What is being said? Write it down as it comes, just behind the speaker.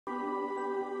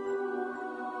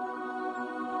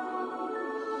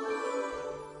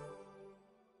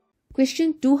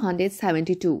Question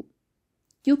 272.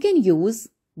 You can use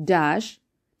dash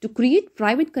to create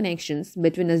private connections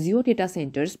between Azure data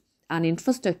centers and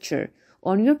infrastructure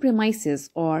on your premises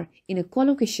or in a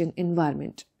colocation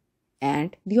environment.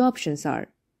 And the options are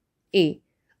A.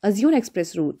 Azure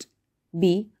Express Route,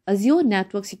 B. Azure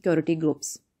Network Security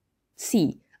Groups,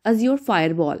 C. Azure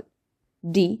Firewall,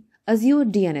 D. Azure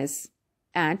DNS.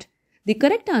 And the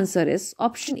correct answer is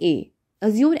option A.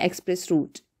 Azure Express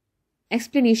Route.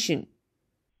 Explanation.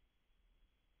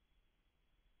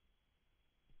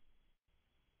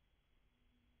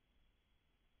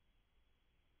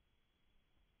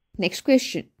 Next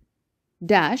question.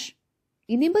 Dash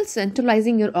enables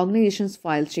centralizing your organization's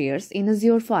file shares in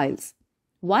Azure files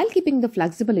while keeping the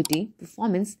flexibility,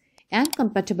 performance, and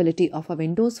compatibility of a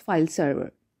Windows file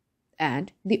server.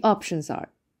 And the options are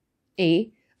A.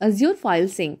 Azure File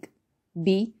Sync,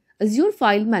 B. Azure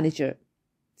File Manager,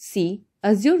 C.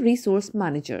 Azure Resource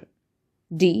Manager,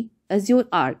 D. Azure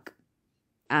Arc.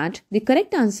 And the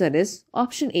correct answer is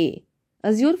option A.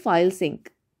 Azure File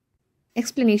Sync.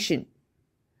 Explanation.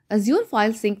 Azure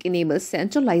File Sync enables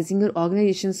centralizing your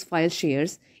organization's file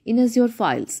shares in Azure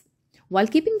files while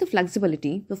keeping the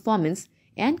flexibility, performance,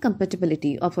 and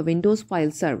compatibility of a Windows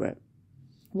file server.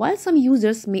 While some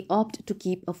users may opt to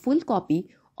keep a full copy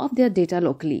of their data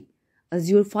locally,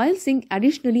 Azure File Sync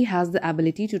additionally has the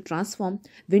ability to transform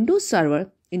Windows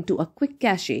Server into a quick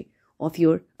cache of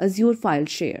your Azure file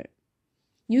share.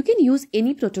 You can use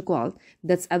any protocol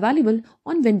that's available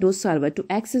on Windows Server to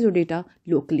access your data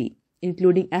locally,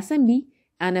 including SMB,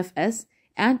 NFS,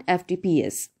 and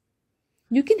FTPS.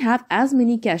 You can have as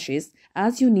many caches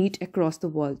as you need across the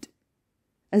world.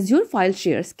 Azure file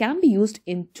shares can be used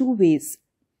in two ways: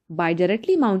 by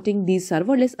directly mounting these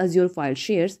serverless Azure file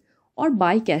shares or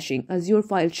by caching Azure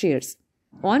file shares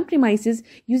on premises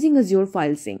using Azure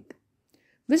File Sync.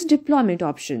 Which deployment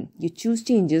option you choose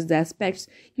changes the aspects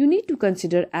you need to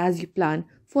consider as you plan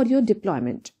for your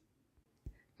deployment.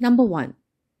 Number 1.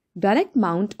 Direct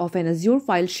mount of an Azure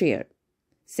file share.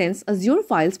 Since Azure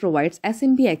Files provides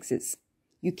SMB access,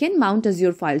 you can mount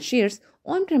Azure file shares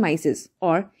on premises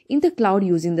or in the cloud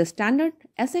using the standard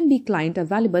SMB client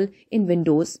available in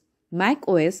Windows, Mac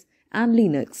OS, and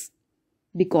Linux.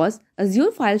 Because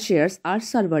Azure file shares are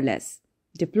serverless,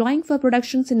 deploying for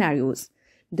production scenarios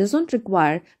doesn't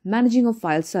require managing a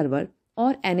file server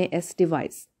or NAS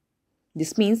device.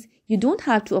 This means you don't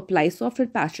have to apply software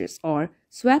patches or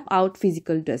swap out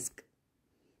physical disk.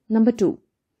 Number 2.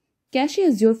 Cache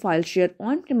Azure file share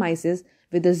on premises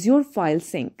with Azure File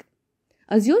Sync.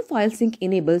 Azure File Sync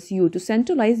enables you to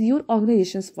centralize your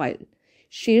organization's file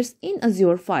shares in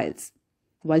Azure files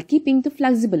while keeping the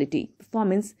flexibility,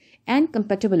 performance, and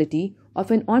compatibility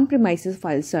of an on-premises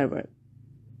file server.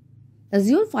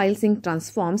 Azure File Sync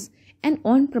transforms an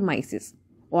on-premises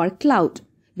or cloud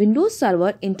Windows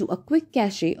Server into a quick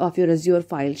cache of your Azure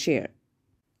file share.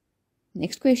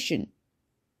 Next question.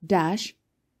 Dash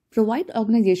provide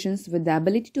organizations with the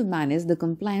ability to manage the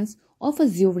compliance of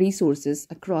Azure resources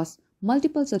across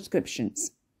multiple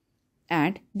subscriptions.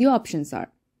 And the options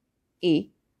are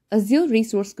A. Azure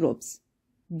Resource Groups,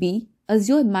 B.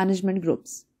 Azure Management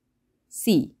Groups,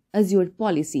 C. Azure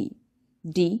Policy,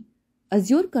 D.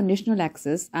 Azure Conditional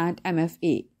Access and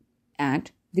MFA.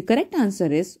 And the correct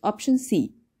answer is option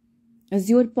C.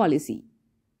 Azure Policy.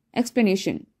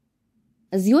 Explanation.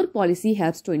 Azure Policy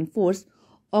helps to enforce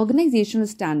organizational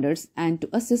standards and to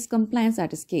assess compliance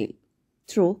at scale.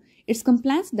 Through its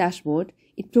compliance dashboard,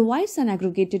 it provides an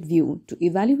aggregated view to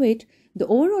evaluate the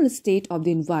overall state of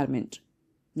the environment,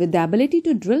 with the ability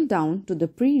to drill down to the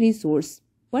pre-resource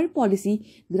per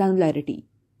policy granularity.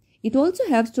 It also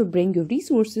helps to bring your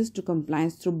resources to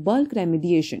compliance through bulk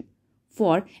remediation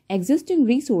for existing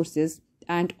resources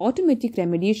and automatic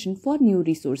remediation for new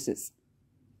resources.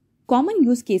 Common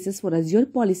use cases for Azure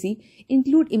Policy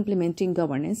include implementing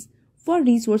governance for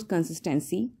resource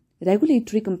consistency,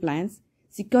 regulatory compliance,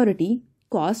 security,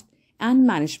 cost, and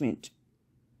management.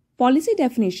 Policy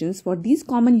definitions for these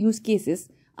common use cases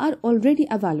are already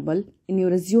available in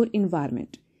your Azure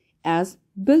environment as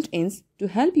built-ins to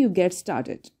help you get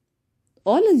started.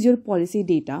 All Azure Policy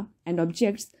data and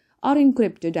objects are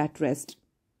encrypted at rest.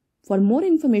 For more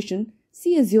information,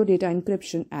 see Azure Data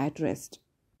Encryption at Rest.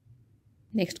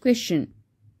 Next question.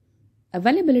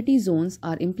 Availability zones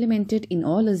are implemented in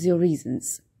all Azure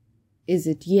regions. Is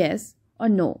it yes or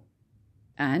no?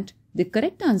 And the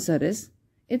correct answer is,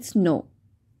 it's no.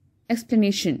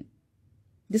 Explanation.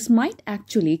 This might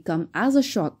actually come as a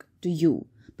shock to you,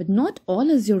 but not all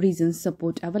Azure regions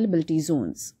support availability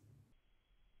zones.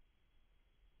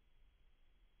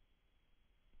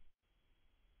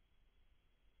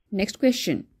 Next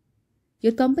question.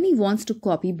 Your company wants to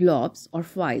copy blobs or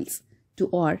files to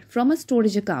or from a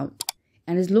storage account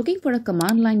and is looking for a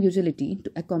command line utility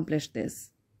to accomplish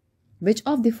this. Which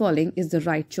of the following is the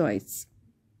right choice?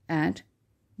 And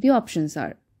the options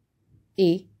are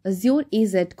A. Azure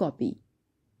AZ copy,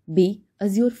 B.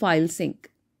 Azure file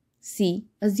sync, C.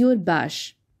 Azure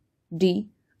bash, D.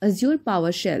 Azure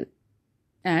PowerShell.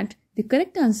 And the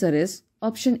correct answer is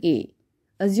option A.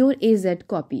 Azure AZ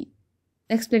copy.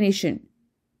 Explanation.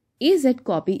 AZ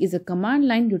copy is a command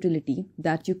line utility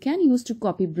that you can use to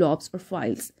copy blobs or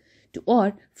files to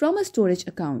or from a storage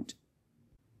account.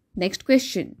 Next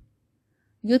question.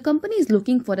 Your company is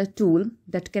looking for a tool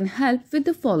that can help with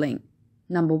the following.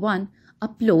 Number 1.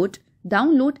 Upload,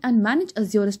 download and manage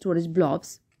Azure storage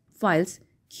blobs, files,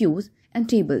 queues and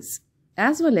tables,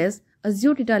 as well as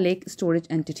Azure Data Lake storage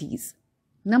entities.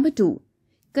 Number 2.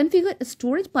 Configure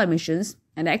storage permissions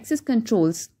and access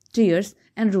controls, tiers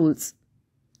and rules.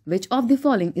 Which of the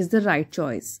following is the right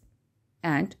choice?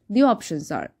 And the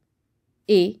options are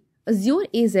A. Azure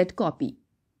AZ copy,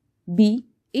 B.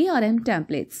 ARM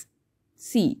templates,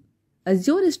 C.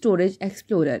 Azure Storage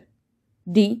Explorer,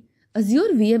 D.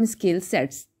 Azure VM scale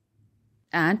sets.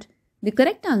 And the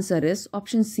correct answer is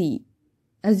option C.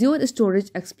 Azure Storage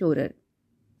Explorer.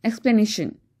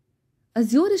 Explanation.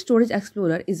 Azure Storage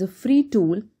Explorer is a free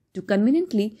tool to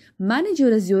conveniently manage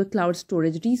your Azure cloud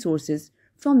storage resources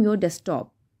from your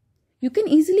desktop. You can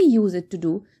easily use it to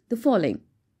do the following: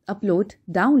 upload,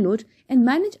 download, and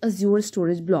manage Azure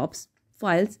storage blobs,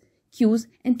 files, queues,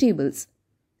 and tables,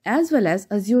 as well as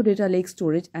Azure Data Lake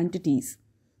storage entities,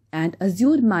 and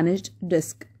Azure Managed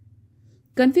Disk.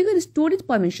 Configure storage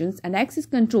permissions and access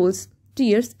controls,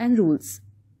 tiers, and rules.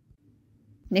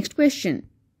 Next question.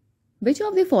 Which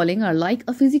of the following are like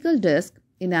a physical disk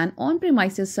in an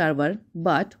on-premises server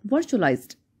but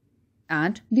virtualized?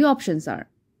 And the options are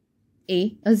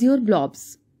A. Azure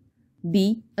blobs,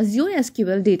 B. Azure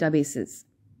SQL databases,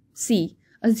 C.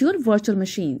 Azure virtual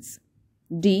machines,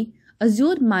 D.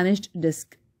 Azure Managed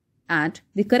Disk. And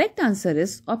the correct answer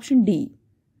is option D.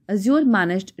 Azure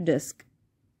Managed Disk.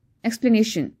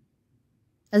 Explanation.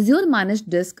 Azure Managed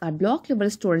Disk are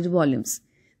block-level storage volumes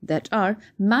that are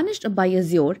managed by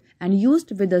Azure and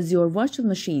used with Azure virtual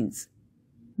machines.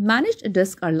 Managed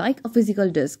disks are like a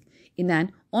physical disk in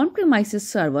an on-premises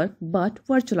server but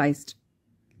virtualized.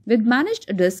 With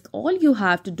managed disk, all you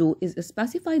have to do is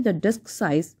specify the disk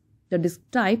size, the disk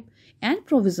type, and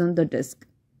provision the disk.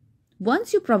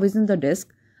 Once you provision the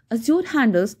disk, Azure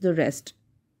handles the rest.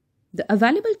 The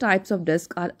available types of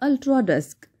disk are Ultra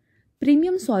Disk,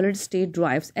 Premium Solid State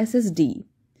Drives SSD,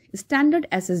 Standard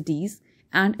SSDs,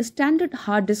 and Standard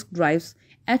Hard Disk Drives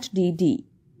HDD.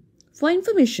 For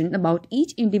information about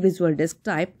each individual disk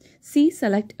type, see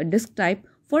Select a Disk Type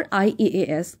for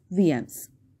IaaS VMs.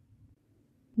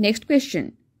 Next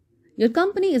question. Your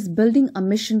company is building a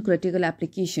mission-critical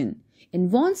application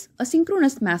and wants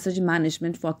asynchronous message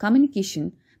management for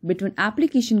communication between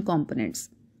application components,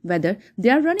 whether they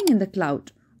are running in the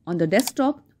cloud, on the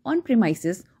desktop, on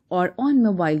premises, or on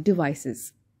mobile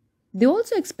devices. They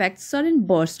also expect sudden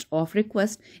bursts of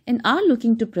requests and are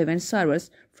looking to prevent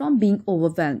servers from being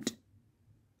overwhelmed.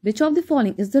 Which of the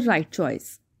following is the right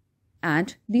choice?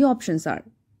 And the options are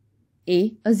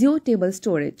A. Azure Table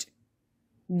Storage,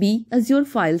 B. Azure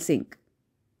File Sync,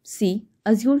 C.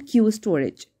 Azure Queue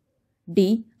Storage,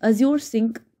 D. Azure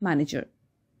Sync Manager.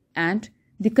 And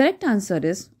the correct answer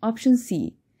is option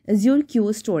C. Azure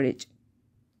Queue Storage.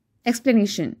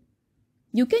 Explanation.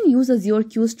 You can use Azure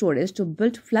Queue Storage to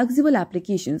build flexible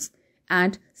applications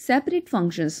and separate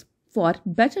functions for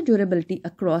better durability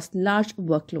across large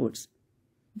workloads.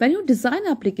 When you design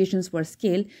applications for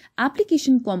scale,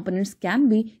 application components can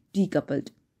be decoupled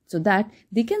so that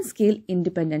they can scale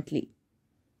independently.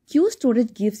 Queue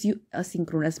storage gives you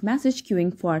asynchronous message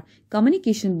queuing for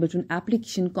communication between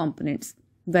application components,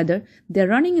 whether they're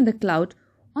running in the cloud,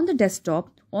 on the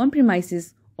desktop, on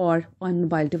premises, or on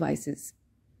mobile devices.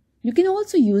 You can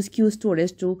also use queue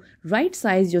storage to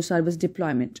right-size your service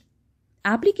deployment.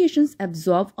 Applications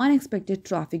absorb unexpected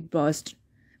traffic bursts,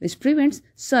 which prevents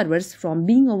servers from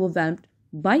being overwhelmed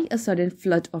by a sudden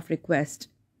flood of requests.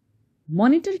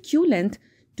 Monitor queue length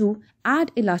to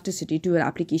add elasticity to your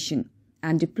application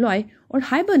and deploy or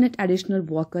hibernate additional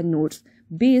worker nodes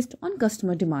based on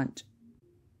customer demand.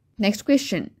 Next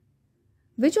question.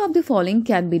 Which of the following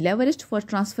can be leveraged for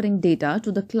transferring data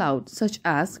to the cloud, such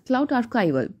as cloud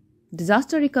archival,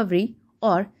 disaster recovery,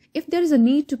 or if there is a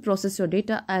need to process your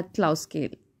data at cloud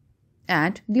scale?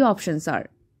 And the options are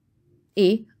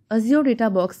A. Azure Data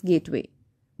Box Gateway,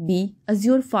 B.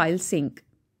 Azure File Sync,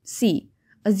 C.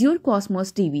 Azure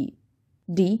Cosmos DB,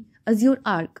 D. Azure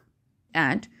Arc.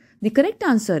 And The correct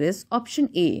answer is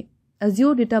option A,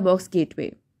 Azure Data Box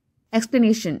Gateway.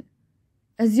 Explanation.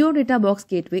 Azure Data Box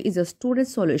Gateway is a storage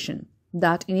solution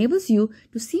that enables you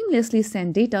to seamlessly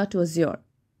send data to Azure.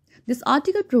 This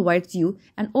article provides you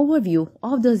an overview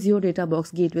of the Azure Data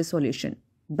Box Gateway solution,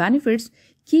 benefits,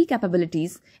 key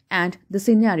capabilities, and the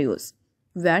scenarios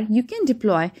where you can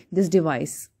deploy this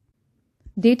device.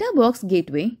 DataBox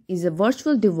Gateway is a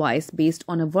virtual device based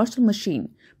on a virtual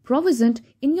machine provisioned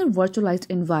in your virtualized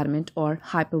environment or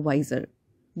hypervisor.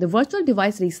 The virtual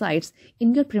device resides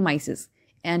in your premises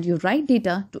and you write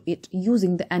data to it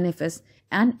using the NFS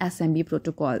and SMB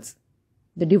protocols.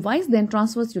 The device then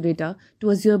transfers your data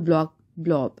to Azure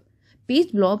Blob,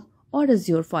 Page Blob, or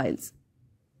Azure Files.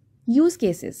 Use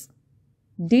cases.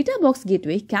 DataBox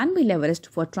Gateway can be leveraged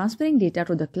for transferring data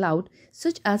to the cloud,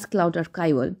 such as cloud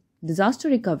archival, disaster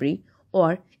recovery,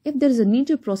 or if there is a need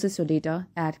to process your data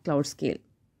at cloud scale.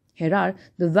 Here are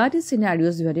the various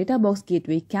scenarios where DataBox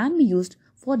Gateway can be used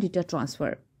for data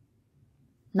transfer.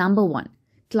 Number 1.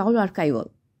 Cloud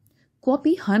archival.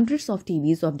 Copy hundreds of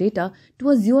TBs of data to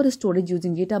Azure storage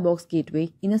using DataBox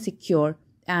Gateway in a secure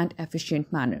and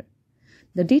efficient manner.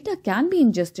 The data can be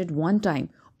ingested one time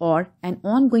or an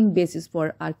ongoing basis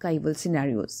for archival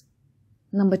scenarios.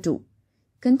 Number 2.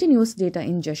 Continuous data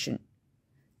ingestion.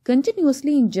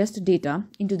 Continuously ingest data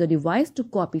into the device to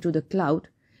copy to the cloud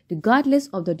regardless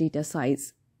of the data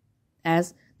size.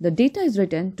 As the data is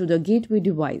written to the gateway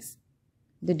device,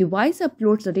 the device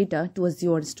uploads the data to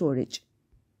Azure storage.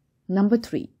 Number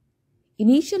 3.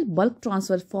 Initial bulk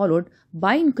transfer followed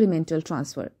by incremental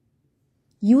transfer.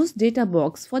 Use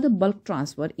DataBox for the bulk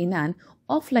transfer in an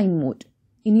offline mode,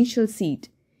 initial seed,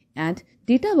 and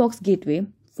DataBox Gateway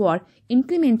for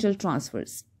incremental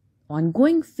transfers,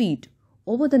 ongoing feed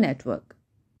over the network.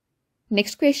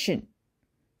 Next question.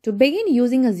 To begin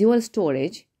using Azure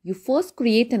storage, you first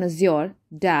create an Azure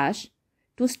dash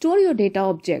to store your data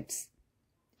objects,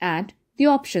 and the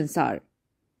options are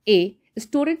A.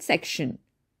 Storage section,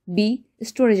 B.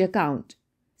 Storage account,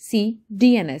 C.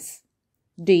 DNS,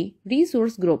 D.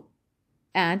 Resource group,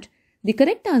 and the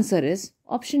correct answer is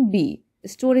option B.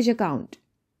 Storage account.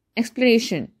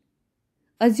 Explanation.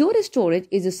 Azure Storage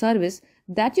is a service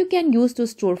that you can use to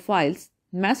store files,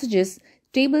 messages,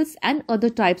 tables, and other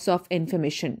types of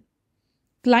information.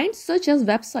 Clients such as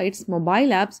websites, mobile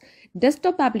apps,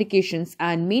 desktop applications,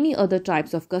 and many other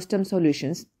types of custom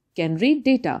solutions can read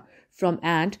data from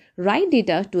and write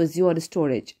data to Azure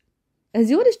Storage.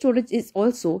 Azure Storage is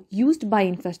also used by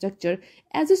infrastructure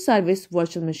as a service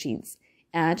virtual machines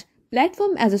and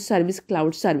platform as a service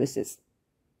cloud services.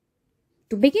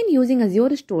 To begin using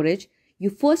Azure Storage, you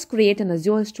first create an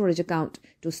Azure Storage account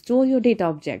to store your data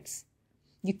objects.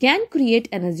 You can create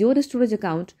an Azure Storage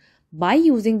account by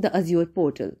using the Azure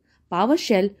portal,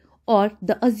 PowerShell, or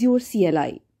the Azure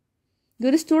CLI.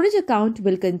 Your storage account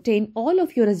will contain all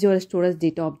of your Azure Storage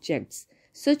data objects,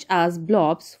 such as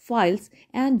blobs, files,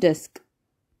 and disk.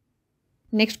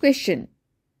 Next question.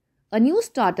 A new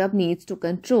startup needs to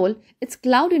control its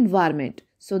cloud environment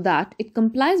so that it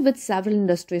complies with several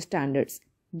industry standards,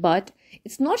 but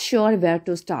it's not sure where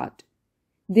to start.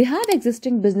 They have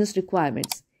existing business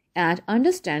requirements and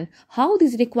understand how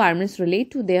these requirements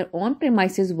relate to their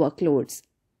on-premises workloads.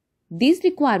 These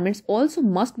requirements also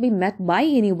must be met by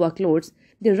any workloads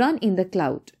they run in the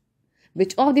cloud.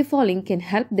 Which of the following can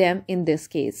help them in this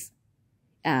case?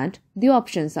 And the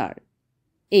options are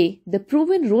A. The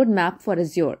proven roadmap for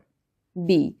Azure,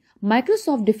 B.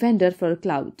 Microsoft Defender for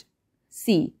Cloud,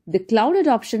 C. The Cloud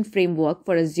Adoption Framework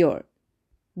for Azure,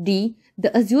 D.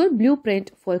 The Azure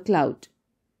Blueprint for Cloud.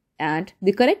 And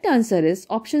the correct answer is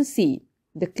option C.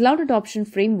 The Cloud Adoption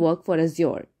Framework for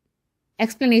Azure.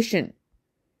 Explanation.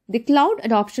 The Cloud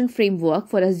Adoption Framework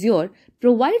for Azure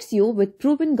provides you with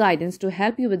proven guidance to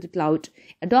help you with the cloud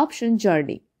adoption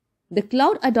journey. The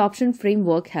Cloud Adoption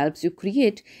Framework helps you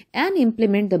create and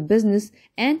implement the business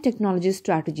and technology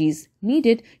strategies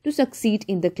needed to succeed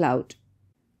in the cloud.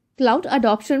 Cloud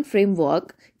Adoption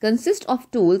Framework consists of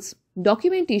tools,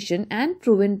 documentation, and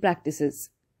proven practices.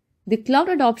 The Cloud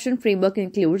Adoption Framework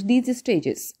includes these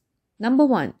stages. Number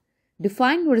 1.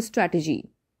 Define your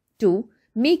strategy. 2.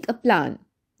 Make a plan.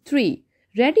 3.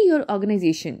 Ready your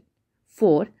organization.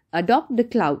 4. Adopt the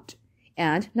cloud.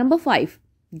 And number 5.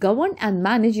 Govern and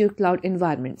manage your cloud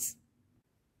environments.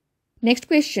 Next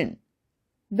question.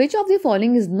 Which of the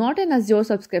following is not an Azure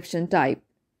subscription type?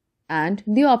 And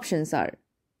the options are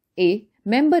A.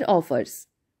 Member offers,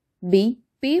 B.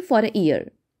 Pay for a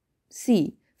year,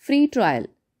 C. Free trial,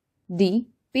 D.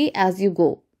 Pay as you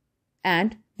go.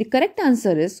 And the correct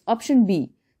answer is option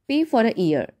B. Pay for a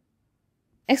year.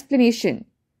 Explanation.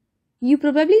 You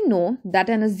probably know that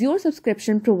an Azure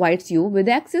subscription provides you with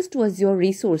access to Azure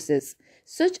resources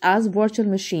such as virtual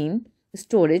machine,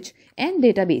 storage, and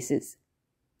databases.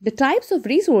 The types of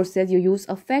resources you use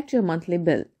affect your monthly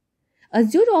bill.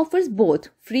 Azure offers both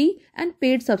free and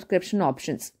paid subscription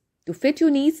options to fit your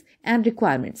needs and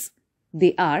requirements.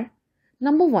 They are: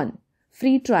 Number 1.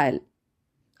 Free trial.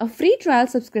 A free trial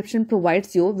subscription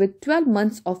provides you with 12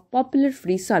 months of popular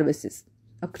free services,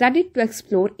 a credit to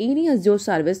explore any Azure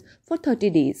service for 30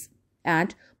 days,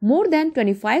 and more than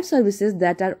 25 services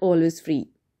that are always free.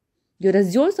 Your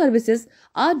Azure services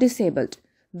are disabled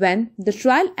when the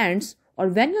trial ends or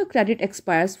when your credit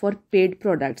expires for paid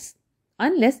products,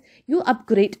 unless you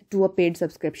upgrade to a paid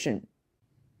subscription.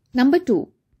 Number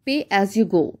 2. Pay as you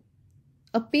go.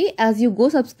 A pay-as-you-go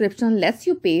subscription lets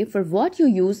you pay for what you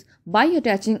use by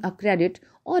attaching a credit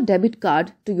or debit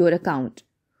card to your account.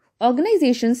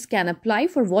 Organizations can apply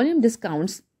for volume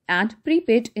discounts and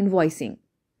prepaid invoicing.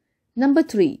 Number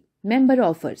 3. Member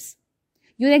offers.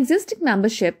 Your existing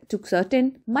membership to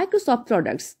certain Microsoft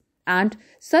products and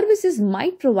services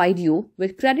might provide you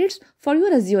with credits for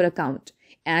your Azure account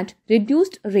and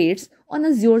reduced rates on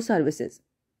Azure services.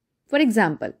 For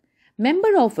example, member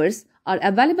offers are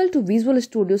available to Visual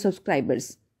Studio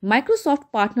subscribers,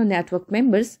 Microsoft Partner Network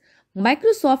members,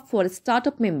 Microsoft for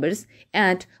Startup members,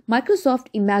 and Microsoft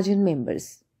Imagine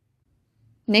members.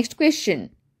 Next question.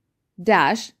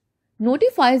 Dash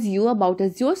notifies you about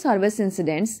Azure service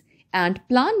incidents and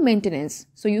plan maintenance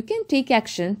so you can take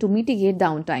action to mitigate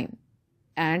downtime.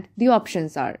 And the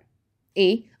options are: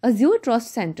 A. Azure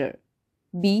Trust Center,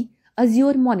 B.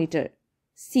 Azure Monitor,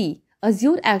 C.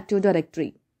 Azure Active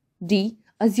Directory, D.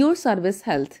 Azure Service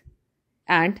Health.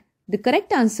 And the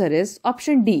correct answer is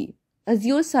option D,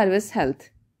 Azure Service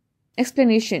Health.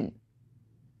 Explanation.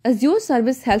 Azure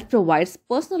Service Health provides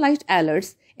personalized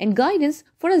alerts and guidance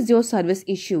for Azure service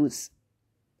issues.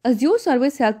 Azure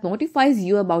Service Health notifies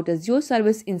you about Azure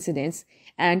service incidents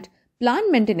and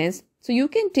plan maintenance so you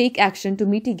can take action to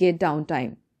mitigate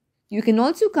downtime. You can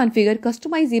also configure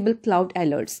customizable cloud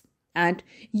alerts and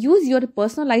use your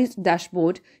personalized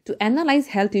dashboard to analyze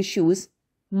health issues,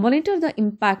 monitor the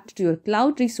impact to your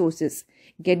cloud resources,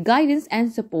 get guidance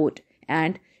and support,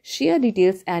 and share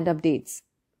details and updates.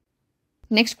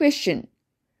 Next question.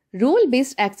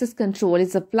 Role-based access control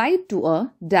is applied to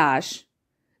a dash,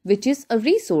 which is a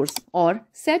resource or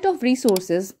set of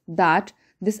resources that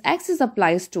this access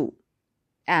applies to.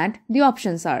 And the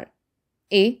options are: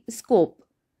 A. Scope,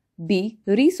 B.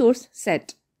 Resource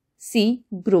set, C.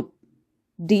 Group,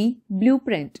 D.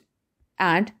 Blueprint.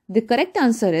 And the correct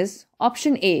answer is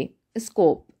option A,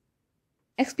 Scope.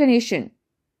 Explanation.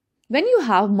 When you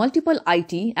have multiple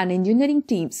IT and engineering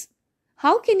teams,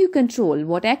 how can you control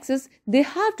what access they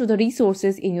have to the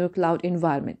resources in your cloud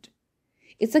environment?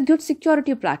 It's a good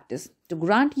security practice to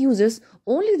grant users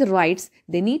only the rights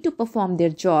they need to perform their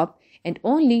job and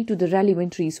only to the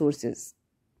relevant resources.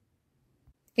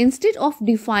 Instead of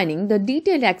defining the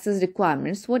detailed access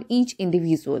requirements for each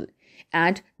individual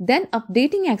and then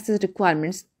updating access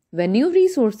requirements when new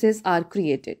resources are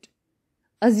created,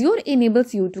 Azure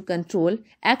enables you to control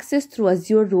access through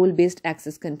Azure Role-Based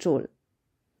Access Control.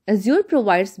 Azure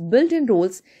provides built-in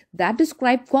roles that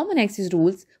describe common access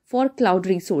rules for cloud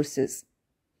resources.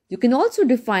 You can also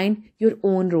define your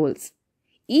own roles.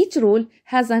 Each role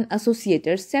has an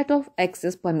associated set of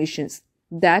access permissions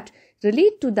that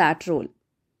relate to that role.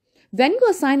 When you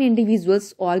assign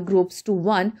individuals or groups to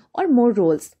one or more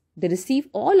roles, they receive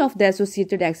all of the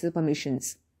associated access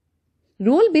permissions.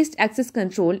 Role-based access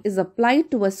control is applied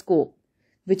to a scope,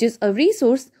 which is a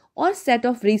resource or set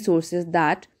of resources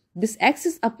that this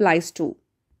access applies to.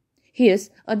 Here's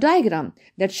a diagram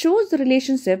that shows the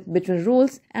relationship between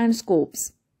roles and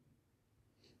scopes.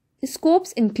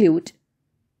 Scopes include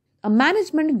a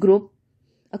management group,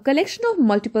 a collection of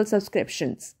multiple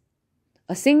subscriptions,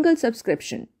 a single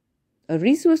subscription, a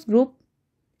resource group,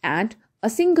 and a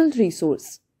single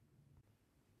resource.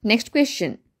 Next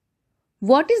question.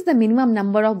 What is the minimum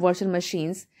number of virtual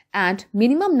machines and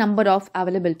minimum number of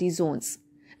availability zones,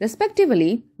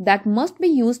 respectively, that must be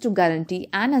used to guarantee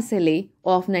an SLA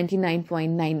of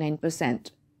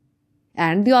 99.99%?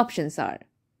 And the options are: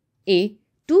 A.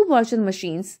 2 virtual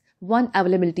machines, 1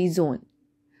 availability zone.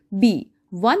 B.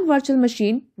 1 virtual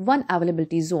machine, 1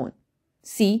 availability zone.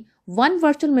 C. 1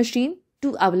 virtual machine,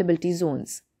 2 availability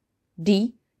zones.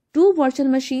 D. 2 virtual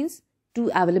machines,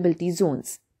 2 availability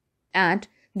zones. And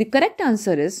the correct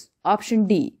answer is option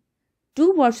D,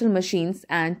 2 virtual machines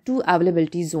and 2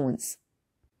 availability zones.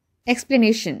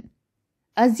 Explanation.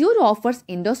 Azure offers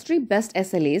industry-best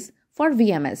SLAs for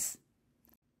VMS.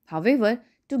 However,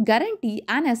 to guarantee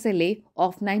an SLA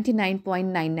of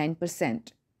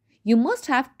 99.99%. You must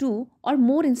have 2 or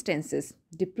more instances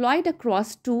deployed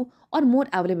across 2 or more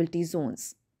availability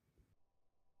zones.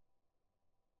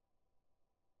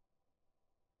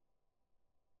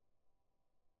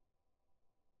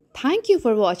 Thank you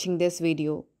for watching this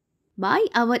video. Buy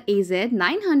our AZ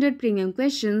 900 premium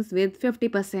questions with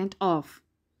 50% off.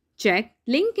 Check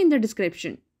link in the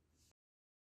description.